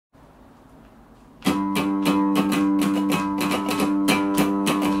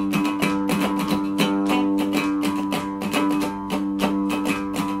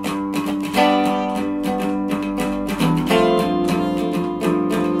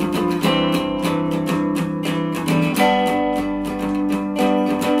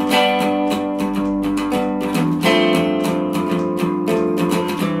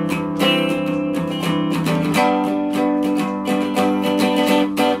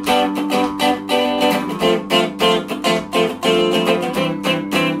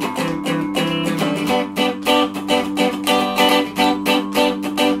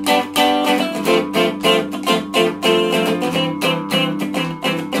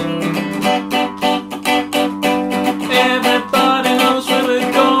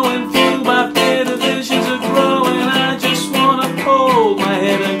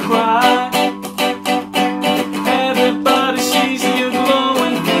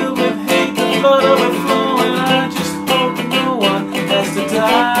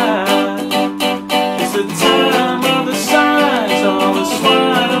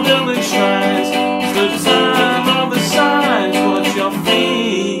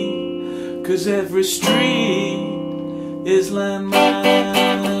'cause every street is landmined.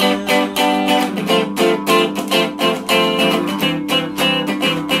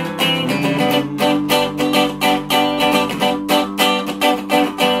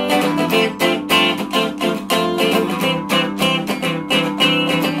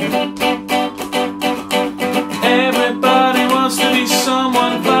 Everybody wants to be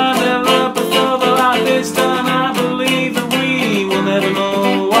someone, find their love before the life is done. I believe that we will never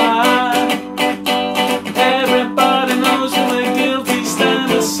know why. Everybody knows when they're guilty,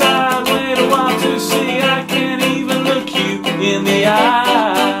 stand aside, wait a while to see. I can't even look you in the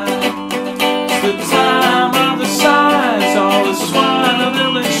eye. It's the time of the signs, all the swine of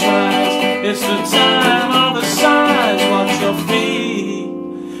village shrines. It's the time of the signs, watch your feet,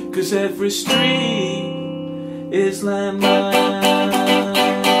 'cause every street is landmined.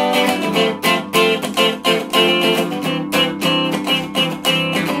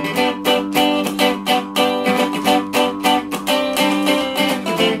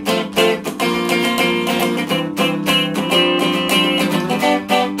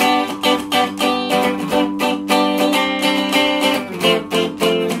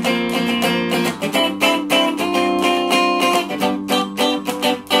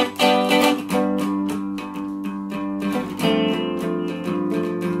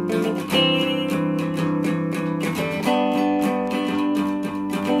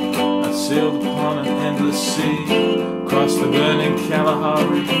 Sailed upon an endless sea, crossed the burning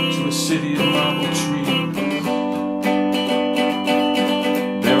Kalahari to a city of marble trees.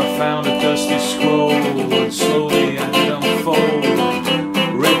 There I found a dusty scroll, and slowly I did unfold,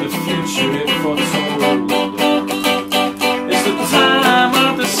 read the future it foretold. It's the time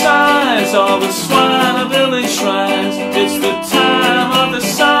of the signs, all the swine of village shrines. It's the time of the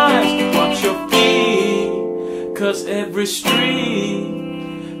signs, watch your feet, 'cause every street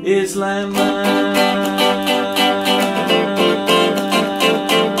is landmined.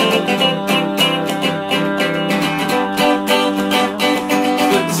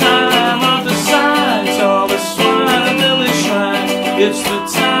 The time of the signs, all the swine of village shrines. It's the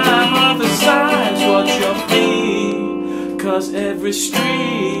time of the signs, watch your feet, 'cause every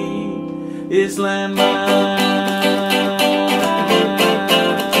street is landmined.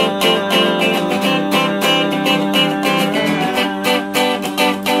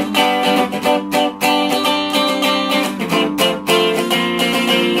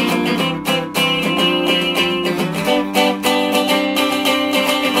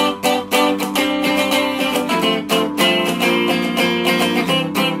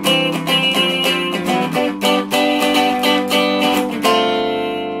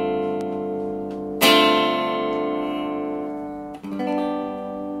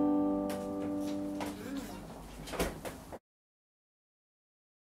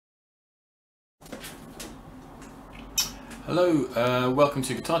 Hello, welcome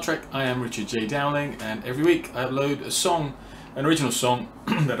to Guitar Trek. I am Richard J. Dowling, and every week I upload a song, an original song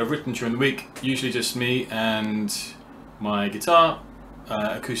that I've written during the week, usually just me and my guitar,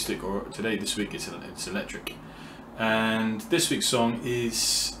 acoustic, or this week it's electric. And this week's song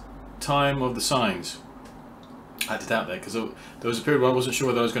is Time of the Signs. I had it out there because there was a period where I wasn't sure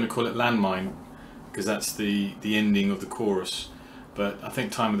whether I was going to call it Landmine, because that's the ending of the chorus, but I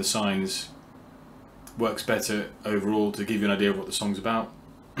think Time of the Signs works better overall to give you an idea of what the song's about.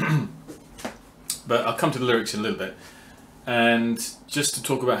 But I'll come to the lyrics in a little bit. And just to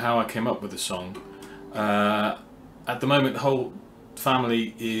talk about how I came up with the song, at the moment the whole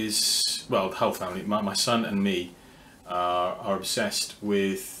family is, well, the whole family, my son and me are obsessed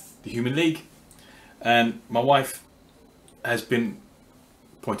with the Human League, and my wife has been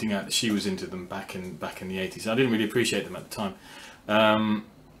pointing out that she was into them back in the 80s. I didn't really appreciate them at the time.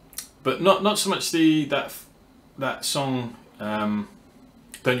 But not so much that song,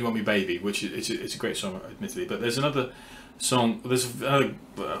 Don't You Want Me Baby, which it's a great song, admittedly. But there's another song. There's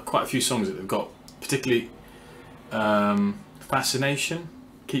quite a few songs that have got particularly Fascination,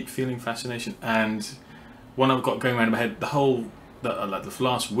 Keep Feeling Fascination, and one I've got going around in my head like the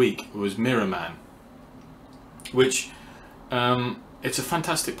last week was Mirror Man, which it's a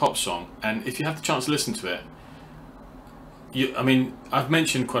fantastic pop song, and if you have the chance to listen to it. I mean, I've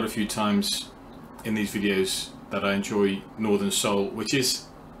mentioned quite a few times in these videos that I enjoy Northern Soul, which is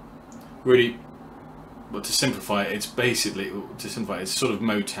really, but to simplify it, it's sort of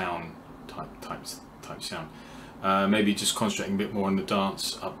Motown type sound. Maybe just concentrating a bit more on the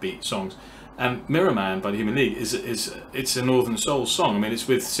dance, upbeat songs. And Mirror Man by the Human League it's a Northern Soul song. I mean, it's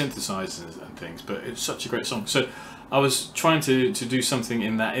with synthesizers and things, but it's such a great song. So I was trying to do something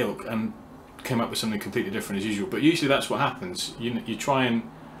in that ilk and came up with something completely different as usual. But usually that's what happens. You try and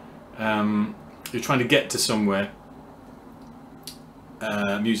you're trying to get to somewhere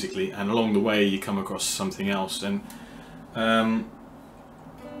musically, and along the way you come across something else. And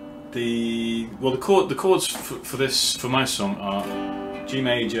the chords for my song are G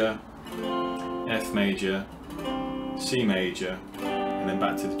major, F major, C major, and then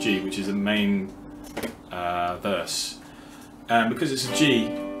back to the G, which is the main verse. And because it's a G,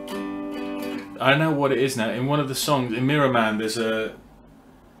 I know what it is now. In one of the songs, in Mirror Man, there's a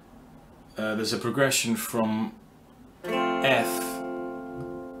progression from F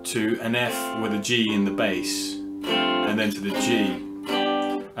to an F with a G in the bass, and then to the G.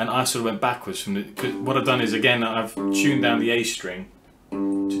 And I sort of went backwards from the. Cause what I've done is, again, I've tuned down the A string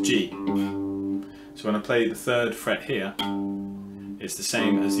to G. So when I play the 3rd fret here, it's the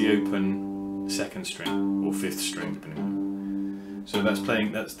same as the open 2nd string or 5th string, depending on. So that's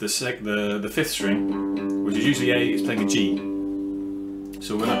playing. That's the 5th string, which is usually A. It's playing a G.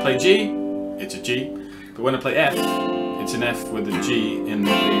 So when I play G, it's a G. But when I play F, it's an F with a G in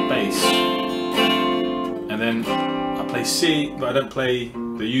the bass. And then I play C, but I don't play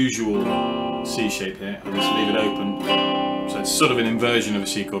the usual C shape here. I just leave it open. So it's sort of an inversion of a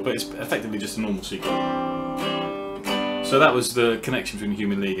C chord, but it's effectively just a normal C chord. So that was the connection between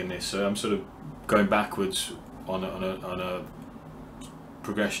Human League and this. So I'm sort of going backwards on a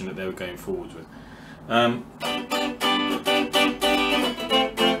progression that they were going forwards with.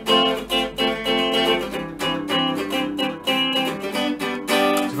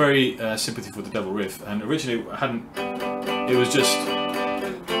 It's a very Sympathy for the Devil riff, and originally I hadn't. It was just.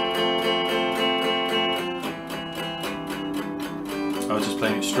 I was just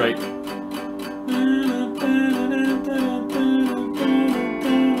playing it straight.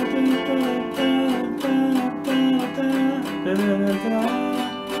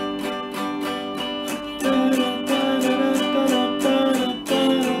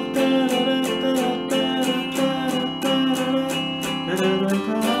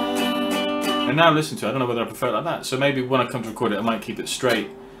 And now listen to it, I don't know whether I prefer it like that. So maybe when I come to record it, I might keep it straight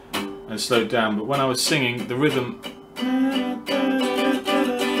and slowed down. But when I was singing, the rhythm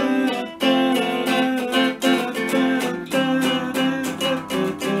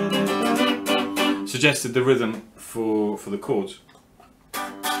suggested the rhythm for the chords.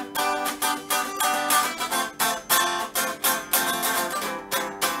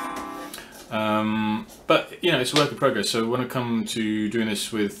 But you know, it's a work in progress. So when I come to doing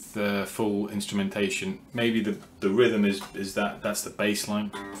this with full instrumentation, maybe the rhythm is that's the bass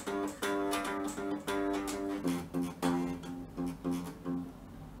line.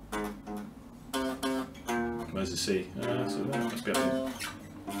 Where's the C? So that must be up there.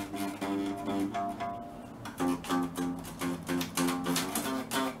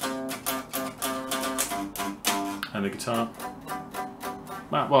 And the guitar.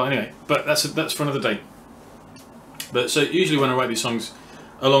 Well, anyway, but that's for another day. But so usually when I write these songs,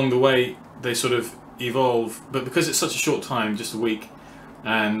 along the way they sort of evolve. But because it's such a short time, just a week,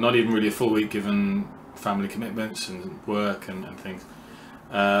 and not even really a full week given family commitments and work and things.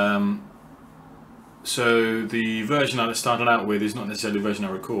 So the version that I started out with is not necessarily the version I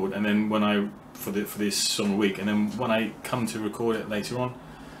record, and then when I for this song a week, and then when I come to record it later on,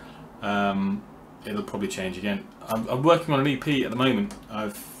 it'll probably change again. I'm working on an EP at the moment.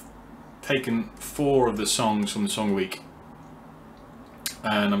 I've taken 4 of the songs from the Song a Week,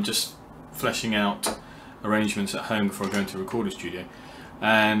 and I'm just fleshing out arrangements at home before I go into a recording studio.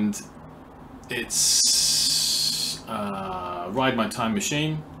 And it's Ride My Time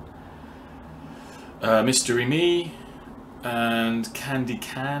Machine, Mystery Me, and Candy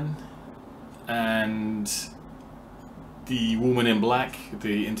Can, and The Woman in Black,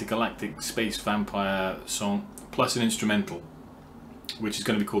 the intergalactic space vampire song, plus an instrumental, which is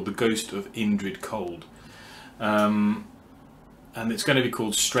going to be called The Ghost of Indrid Cold. And it's going to be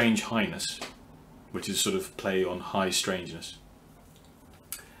called Strange Highness, which is sort of play on high strangeness.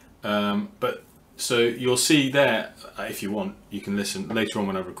 But so you'll see there, if you want, you can listen later on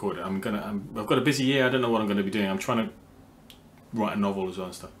when I record it. I've got a busy year. I don't know what I'm going to be doing. I'm trying to write a novel as well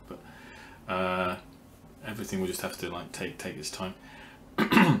and stuff, but everything will just have to like take its time.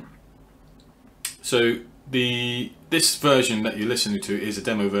 So this version that you're listening to is a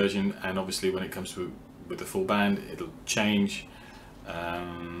demo version, and obviously when it comes to with the full band, it'll change.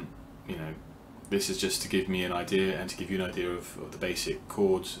 You know, this is just to give me an idea and to give you an idea of the basic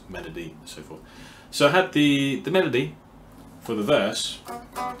chords, melody, and so forth. So I had the melody for the verse,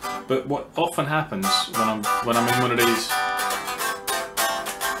 but what often happens when I'm in one of these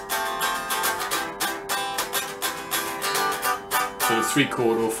sort of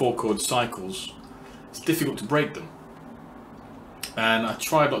 3-chord or 4-chord cycles, it's difficult to break them. and I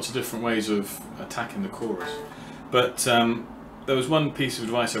tried lots of different ways of attacking the chorus, but there was one piece of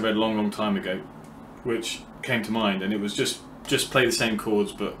advice I read a long time ago which came to mind, and it was just play the same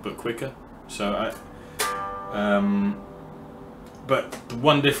chords but quicker. So but the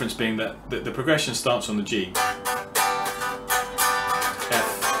one difference being that the progression starts on the G, F,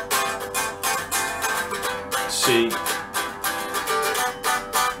 C,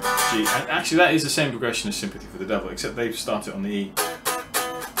 G, and actually that is the same progression as Sympathy for the Devil, except they've started on the E.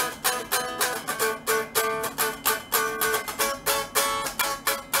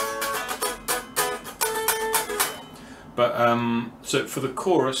 But so for the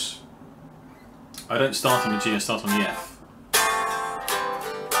chorus, I don't start on the G, I start on the F.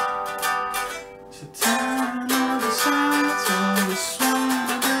 So turn all the sides on the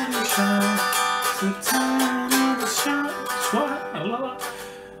swine, baby shine. So turn all the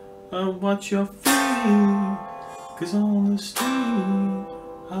swine, watch your feet, 'cause on the street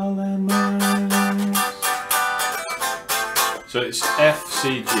I'll landmined. So it's F,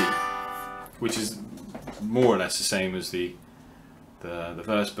 C, G, which is more or less the same as the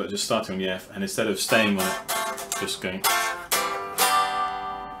verse, but just starting on the F, and instead of staying on it, just going.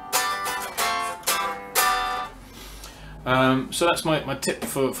 So that's my tip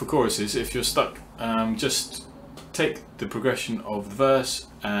for choruses. If you're stuck, just take the progression of the verse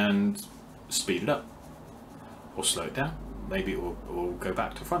and speed it up, or slow it down. Maybe or go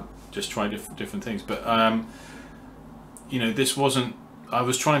back to front. Just try different things. But you know, this wasn't. I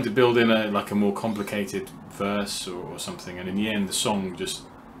was trying to build in a more complicated verse or something, and in the end the song just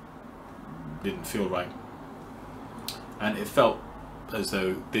didn't feel right, and it felt as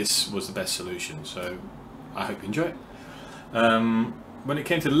though this was the best solution. So I hope you enjoy it. When it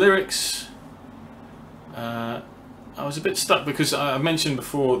came to the lyrics, I was a bit stuck because I mentioned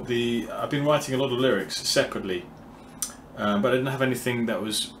before I've been writing a lot of lyrics separately, but I didn't have anything that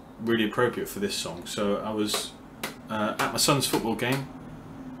was really appropriate for this song. So I was at my son's football game.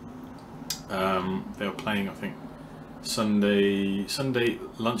 They were playing, I think, Sunday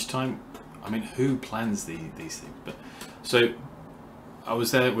lunchtime. I mean, who plans these things? But so I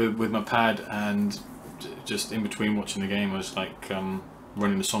was there with my pad, and just in between watching the game, I was like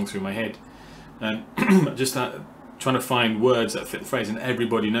running the song through my head, and just trying to find words that fit the phrase. And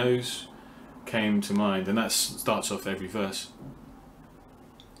everybody knows came to mind, and that starts off every verse.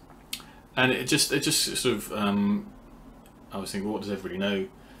 And it just sort of I was thinking, what does everybody know?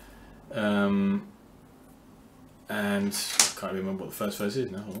 And I can't remember what the first verse is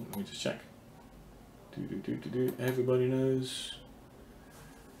now. Hold on, let me just check. Everybody knows.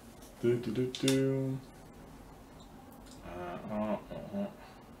 And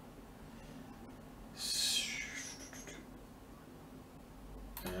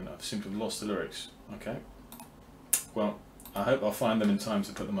I've simply lost the lyrics. Okay. Well, I hope I'll find them in time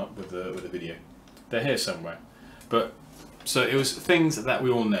to put them up with the video. They're here somewhere. But so it was things that we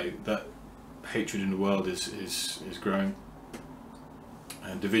all know, that hatred in the world is growing,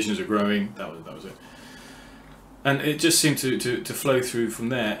 and divisions are growing. That was it. And it just seemed to flow through from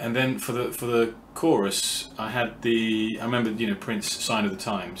there. And then for the chorus, I remember, you know, Prince, Sign of the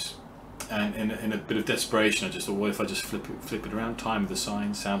Times, and in a bit of desperation, I just thought, well, if I just flip it around, Time of the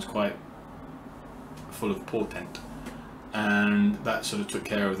Sign sounds quite full of portent, and that sort of took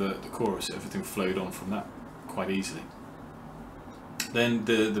care of the chorus. Everything flowed on from that quite easily. Then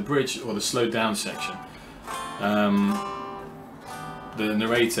the bridge, or the slowed down section, the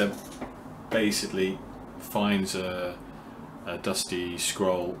narrator basically finds a dusty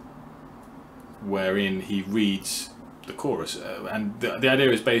scroll wherein he reads the chorus, and the idea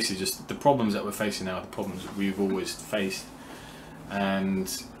is basically just the problems that we're facing now are the problems that we've always faced,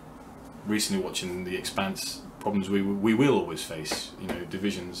 and recently watching The Expanse, problems we will always face, you know,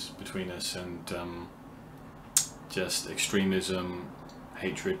 divisions between us, and just extremism,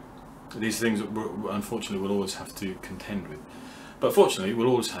 hatred, these things that unfortunately we'll always have to contend with. But fortunately we'll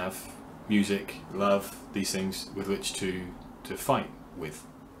always have music, love, these things with which to fight with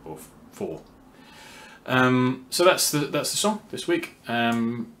or for. So that's the song this week.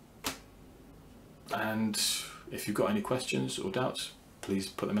 And if you've got any questions or doubts, please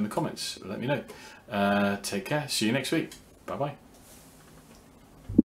put them in the comments. Let me know. Take care. See you next week. Bye bye.